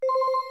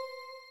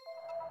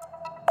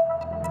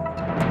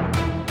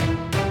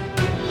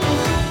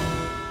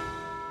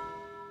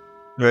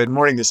Good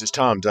morning. This is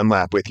Tom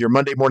Dunlap with your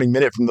Monday Morning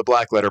Minute from the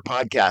Black Letter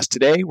Podcast.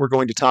 Today, we're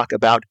going to talk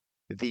about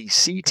the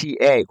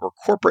CTA, or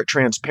Corporate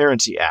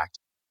Transparency Act,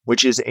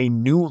 which is a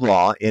new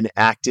law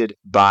enacted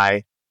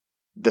by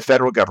the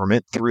federal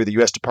government through the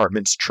U.S.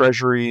 Department's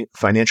Treasury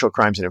Financial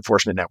Crimes and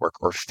Enforcement Network,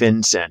 or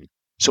FinCEN.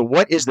 So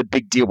what is the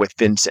big deal with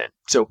FinCEN?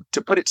 So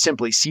to put it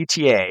simply,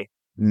 CTA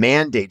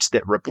mandates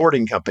that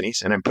reporting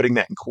companies, and I'm putting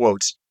that in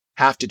quotes,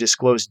 have to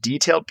disclose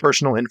detailed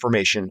personal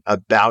information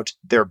about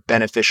their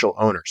beneficial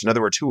owners. In other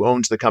words, who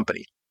owns the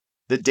company.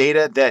 The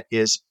data that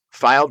is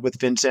filed with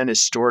FinCEN is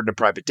stored in a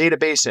private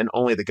database, and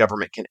only the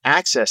government can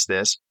access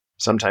this,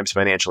 sometimes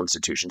financial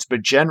institutions,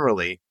 but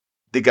generally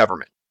the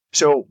government.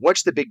 So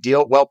what's the big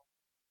deal? Well,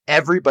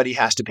 everybody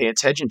has to pay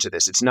attention to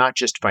this. It's not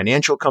just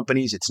financial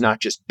companies. It's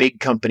not just big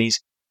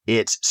companies.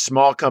 It's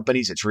small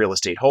companies. It's real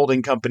estate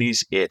holding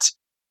companies. It's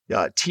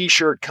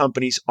T-shirt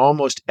companies.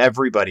 Almost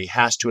everybody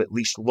has to at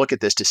least look at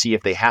this to see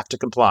if they have to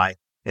comply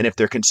and if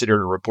they're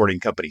considered a reporting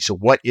company. So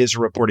what is a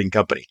reporting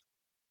company?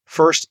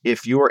 First,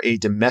 if you're a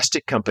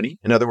domestic company,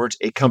 in other words,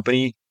 a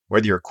company,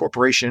 whether you're a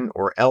corporation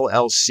or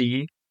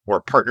LLC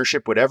or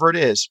partnership, whatever it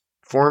is,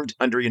 formed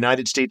under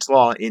United States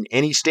law in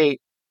any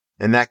state,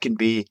 and that can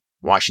be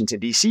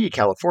Washington, D.C.,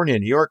 California,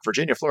 New York,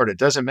 Virginia, Florida, it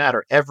doesn't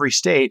matter. Every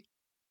state,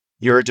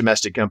 you're a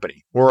domestic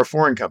company or a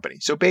foreign company.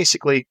 So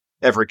basically,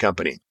 every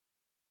company.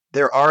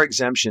 There are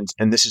exemptions,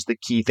 and this is the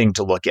key thing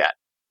to look at.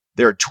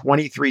 There are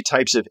 23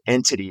 types of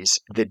entities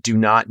that do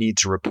not need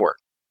to report.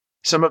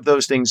 Some of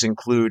those things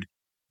include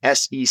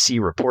SEC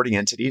reporting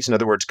entities, in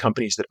other words,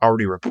 companies that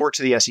already report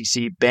to the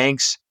SEC,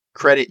 banks,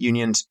 credit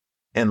unions,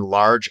 and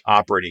large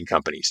operating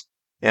companies.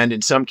 And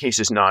in some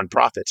cases,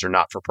 nonprofits or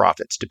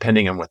not-for-profits,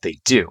 depending on what they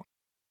do.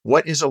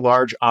 What is a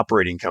large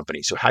operating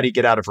company? So how do you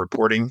get out of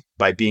reporting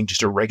by being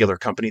just a regular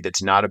company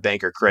that's not a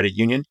bank or credit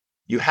union?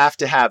 You have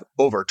to have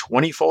over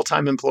 20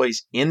 full-time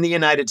employees in the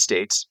United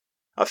States,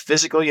 a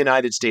physical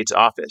United States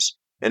office,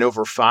 and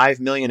over 5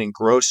 million in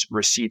gross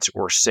receipts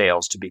or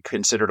sales to be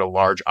considered a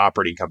large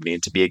operating company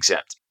and to be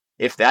exempt.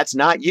 If that's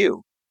not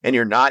you, and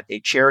you're not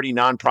a charity,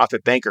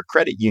 nonprofit, bank, or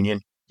credit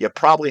union, you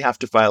probably have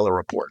to file a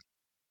report.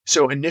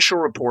 So initial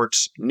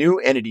reports, new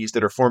entities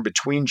that are formed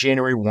between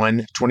January 1,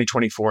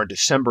 2024 and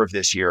December of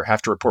this year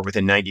have to report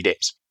within 90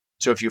 days.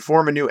 So if you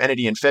form a new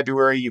entity in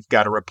February, you've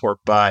got to report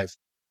by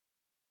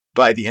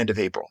the end of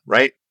April,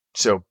 right?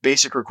 So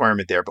basic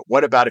requirement there. But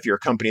what about if you're a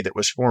company that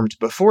was formed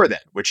before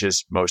then, which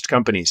is most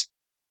companies?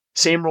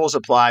 Same rules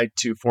apply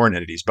to foreign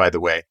entities, by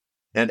the way.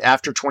 And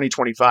after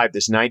 2025,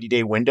 this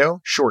 90-day window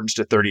shortens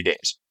to 30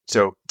 days.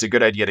 So it's a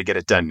good idea to get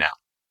it done now.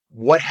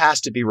 What has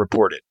to be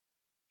reported?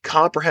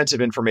 Comprehensive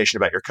information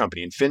about your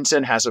company. And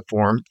FinCEN has a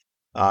form,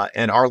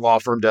 and our law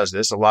firm does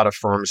this. A lot of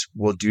firms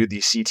will do the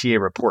CTA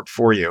report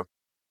for you.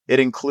 It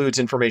includes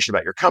information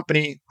about your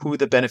company, who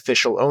the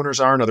beneficial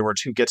owners are, in other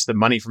words, who gets the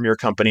money from your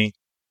company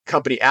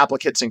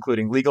applicants,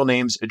 including legal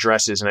names,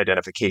 addresses, and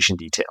identification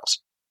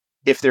details.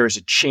 If there is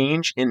a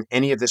change in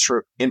any of this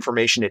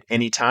information at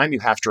any time, you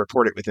have to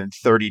report it within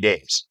 30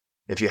 days.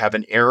 If you have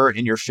an error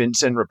in your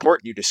FinCEN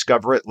report and you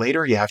discover it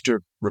later, you have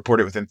to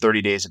report it within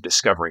 30 days of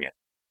discovering it.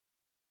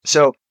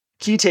 So,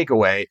 key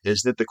takeaway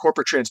is that the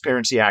Corporate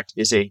Transparency Act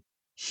is a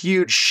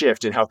huge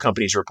shift in how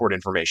companies report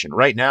information.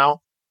 Right now,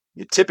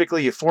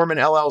 you form an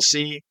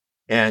LLC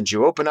and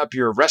you open up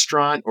your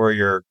restaurant or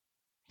your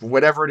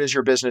whatever it is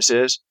your business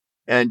is,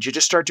 and you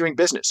just start doing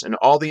business. And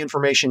all the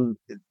information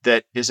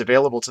that is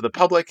available to the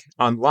public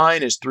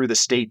online is through the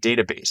state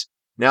database.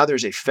 Now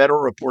there's a federal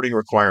reporting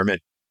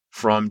requirement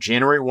from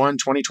January 1,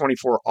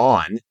 2024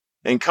 on,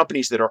 and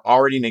companies that are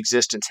already in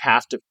existence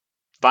have to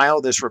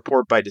file this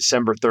report by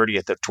December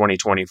 30th of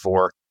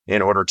 2024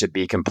 in order to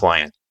be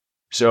compliant.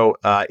 So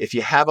if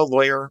you have a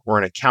lawyer or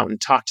an accountant,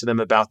 talk to them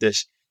about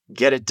this.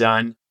 Get it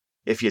done.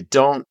 If you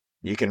don't,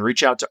 you can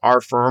reach out to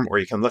our firm or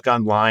you can look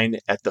online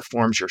at the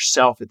forms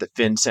yourself at the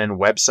FinCEN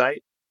website.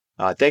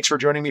 Thanks for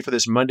joining me for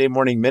this Monday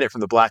Morning Minute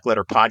from the Black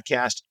Letter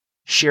Podcast.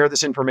 Share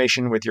this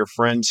information with your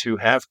friends who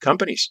have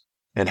companies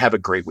and have a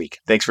great week.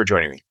 Thanks for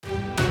joining me.